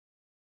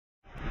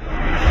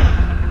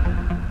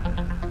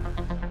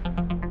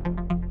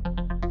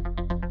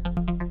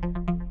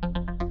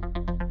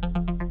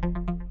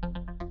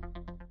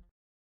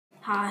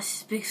Hi,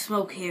 it's Big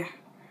Smoke here,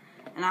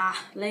 and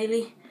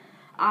lately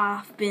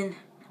I've been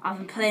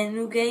playing a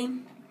new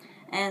game,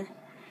 and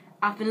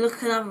I've been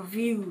looking up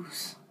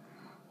reviews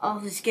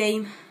of this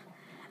game,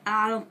 and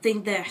I don't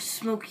think they're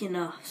smoky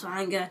enough, so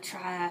I'm gonna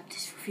try out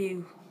this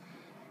review.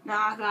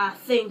 Now I got a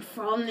thing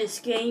from this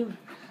game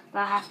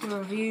that I have to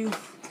review.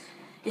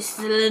 This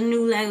is a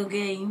new Lego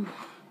game,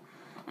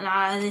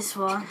 and this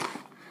one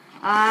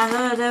I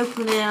haven't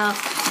opened it up,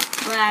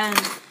 but I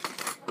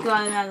haven't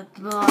got it out of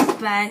the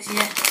bags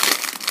yet.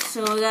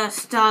 So I gotta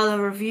start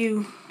a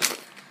review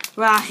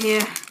right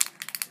here.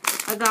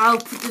 I gotta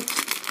open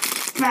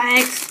the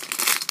bags.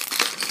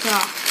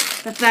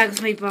 The bag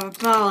was made by a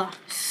baller.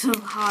 So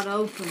hard to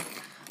open.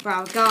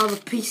 Right, I got all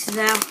the pieces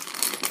out.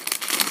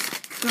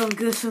 Going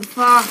good so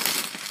far.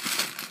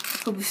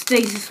 Hope it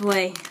stays this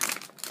way.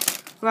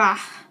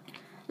 Right,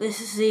 this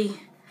is the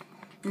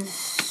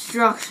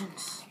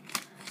instructions.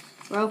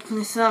 We'll open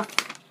this up.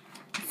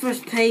 The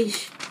first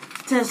page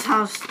tells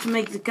how to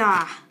make the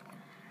guy.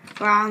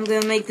 Right, I'm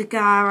gonna make the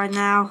guy right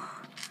now.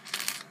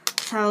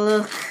 Let's have a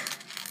look.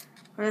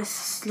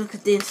 Let's look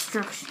at the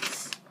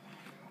instructions.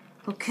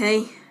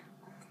 Okay.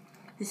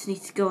 This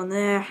needs to go in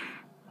there.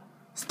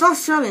 Stop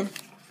shoving.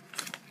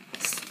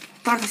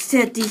 Like I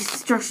said, these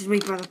instructions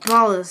made by the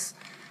ballers.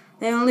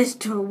 They don't listen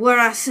to a word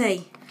I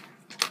say.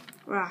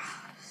 Right.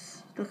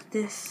 Look at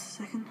this a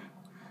second.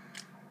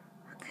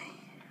 Okay.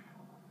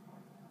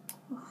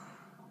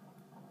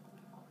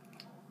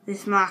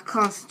 This is my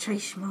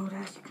concentration mode,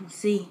 as you can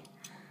see.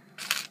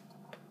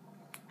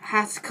 I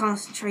have to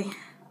concentrate,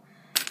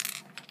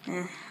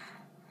 and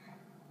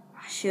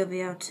I should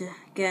be able to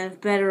get a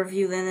better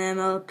review than them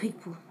other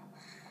people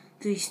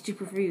do these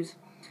stupid reviews.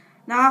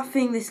 Now I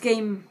think this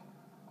game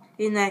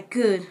isn't that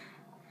good,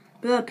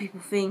 but other people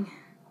think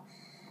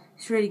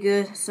it's really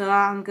good, so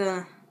I'm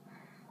gonna.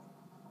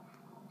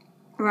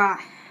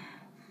 Right,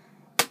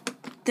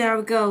 there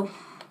we go.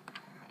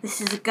 This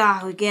is the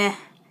guy we get.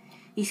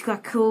 He's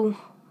quite cool.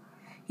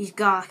 He's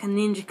got like a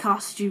ninja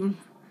costume.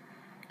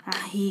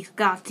 He's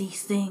got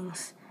these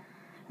things,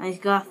 and he's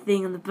got a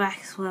thing in the back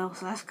as well,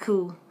 so that's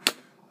cool.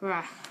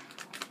 Right.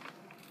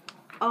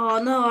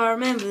 Oh no, I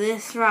remember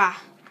this. Right.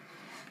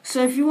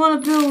 So if you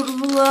want to build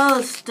all the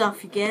other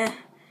stuff you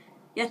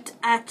have to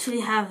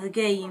actually have the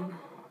game.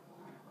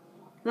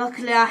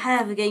 Luckily I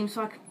have the game,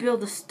 so I can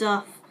build the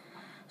stuff.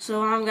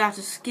 So I'm gonna have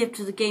to skip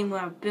to the game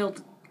where I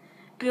built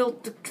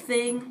the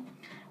thing,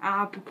 and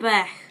I'll be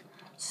back.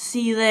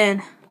 See you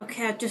then.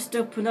 Okay, I just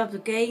opened up the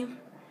game.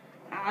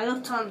 I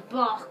looked on the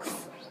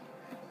box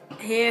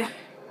here.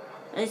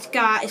 This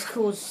guy is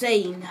called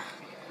Zane,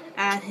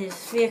 and his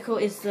vehicle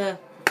is the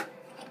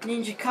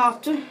ninja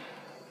copter.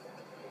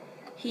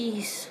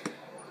 He's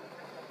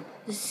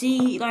the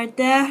seat right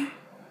there.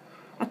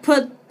 I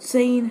put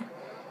Zane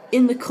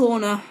in the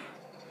corner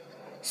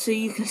so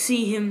you can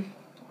see him.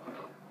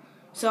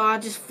 So I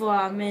just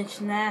thought I'd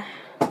mention that.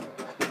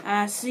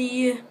 I'll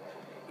see you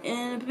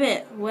in a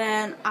bit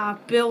when I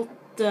built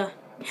the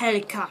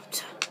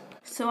helicopter.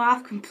 So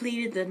I've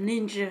completed the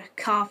ninja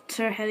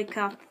copter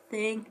helicopter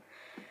thing,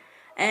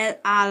 and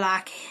I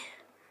like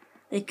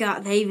it.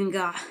 They even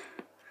got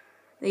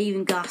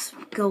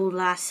some gold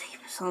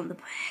lightsabers on the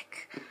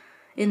back.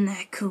 Isn't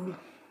that cool?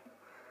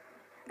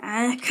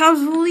 And it comes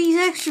with all these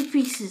extra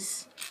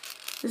pieces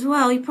as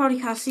well. You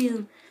probably can't see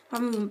them if I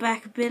move them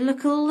back a bit. Look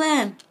at all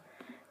them.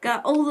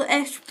 Got all the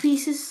extra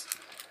pieces,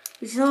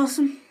 which is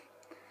awesome.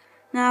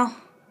 Now,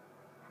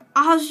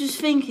 I was just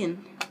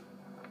thinking,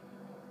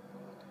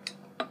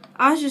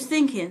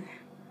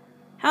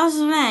 how's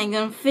the man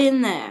gonna fit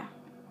in there?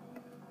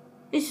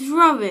 This is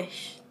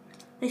rubbish.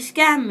 They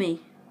scammed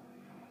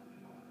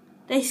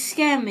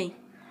me.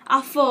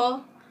 I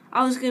thought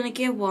I was gonna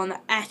get one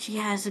that actually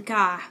has a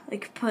guy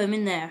that could put him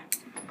in there,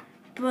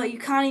 but you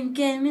can't even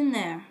get him in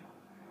there.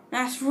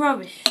 That's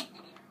rubbish.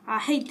 I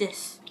hate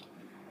this.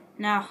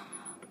 Now,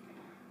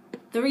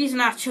 the reason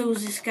I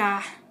chose this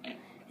guy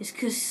is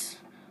because,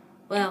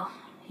 well,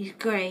 he's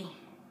grey.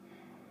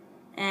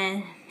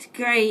 And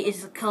grey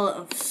is the color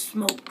of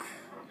smoke.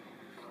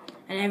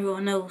 And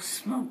everyone knows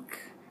smoke.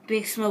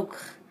 Big Smoke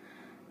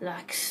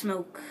likes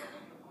smoke.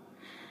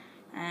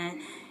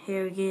 And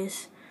here he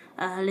is.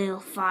 A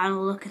little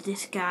final look at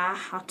this guy.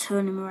 I'll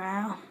turn him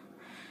around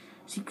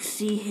so you can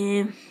see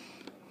him.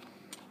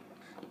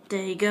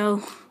 There you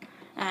go.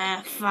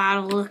 And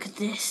final look at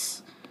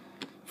this.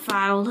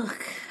 Final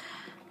look.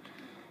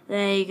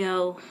 There you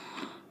go.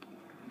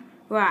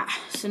 Right,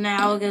 so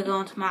now we're going to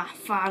go into my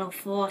final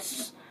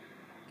thoughts.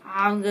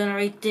 I'm going to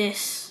rate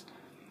this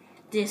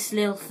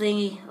little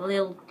thingy, a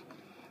little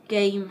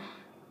game.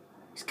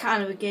 It's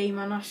kind of a game,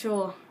 I'm not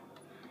sure.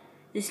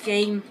 This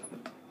game,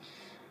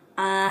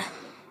 3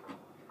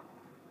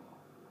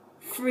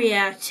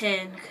 out of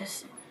 10,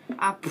 because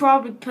I'd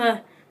probably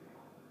put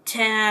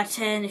 10 out of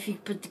 10 if you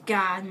put the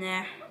guy in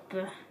there,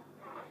 but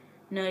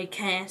no, you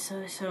can't, so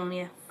it's only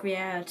a 3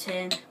 out of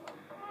 10.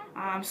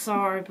 I'm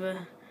sorry, but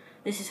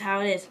this is how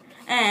it is.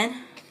 And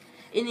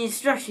in the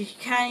instructions, you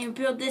can't even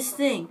build this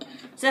thing,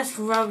 so that's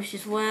rubbish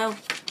as well.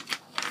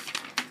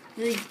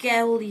 You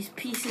get all these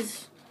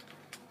pieces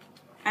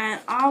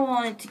And I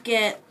wanted to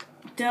get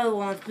the other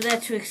ones, but they're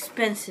too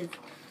expensive.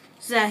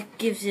 So that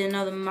gives you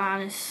another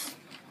minus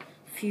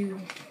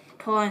few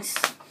points.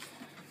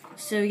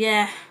 So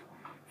yeah,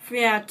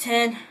 3 out of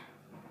 10.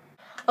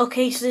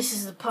 Okay, so this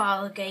is the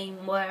part of the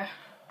game where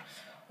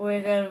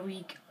we're going to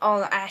be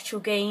on the actual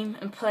game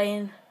and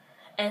playing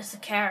as the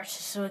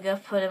characters. So we're going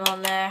to put him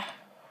on there.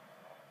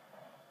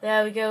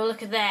 There we go,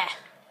 look at that.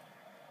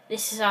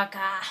 This is our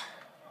guy.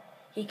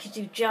 He could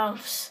do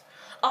jumps.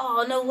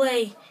 Oh, no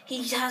way.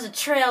 He has a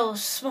trail of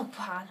smoke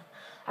behind him.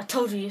 I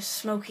told you he was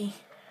Smokey.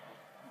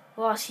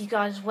 Whilst he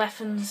got his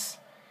weapons,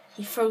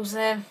 he throws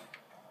them,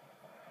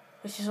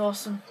 which is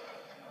awesome.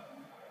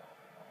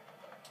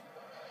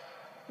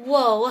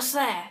 Whoa, what's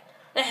that?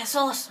 That's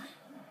awesome.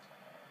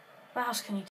 What else can you do?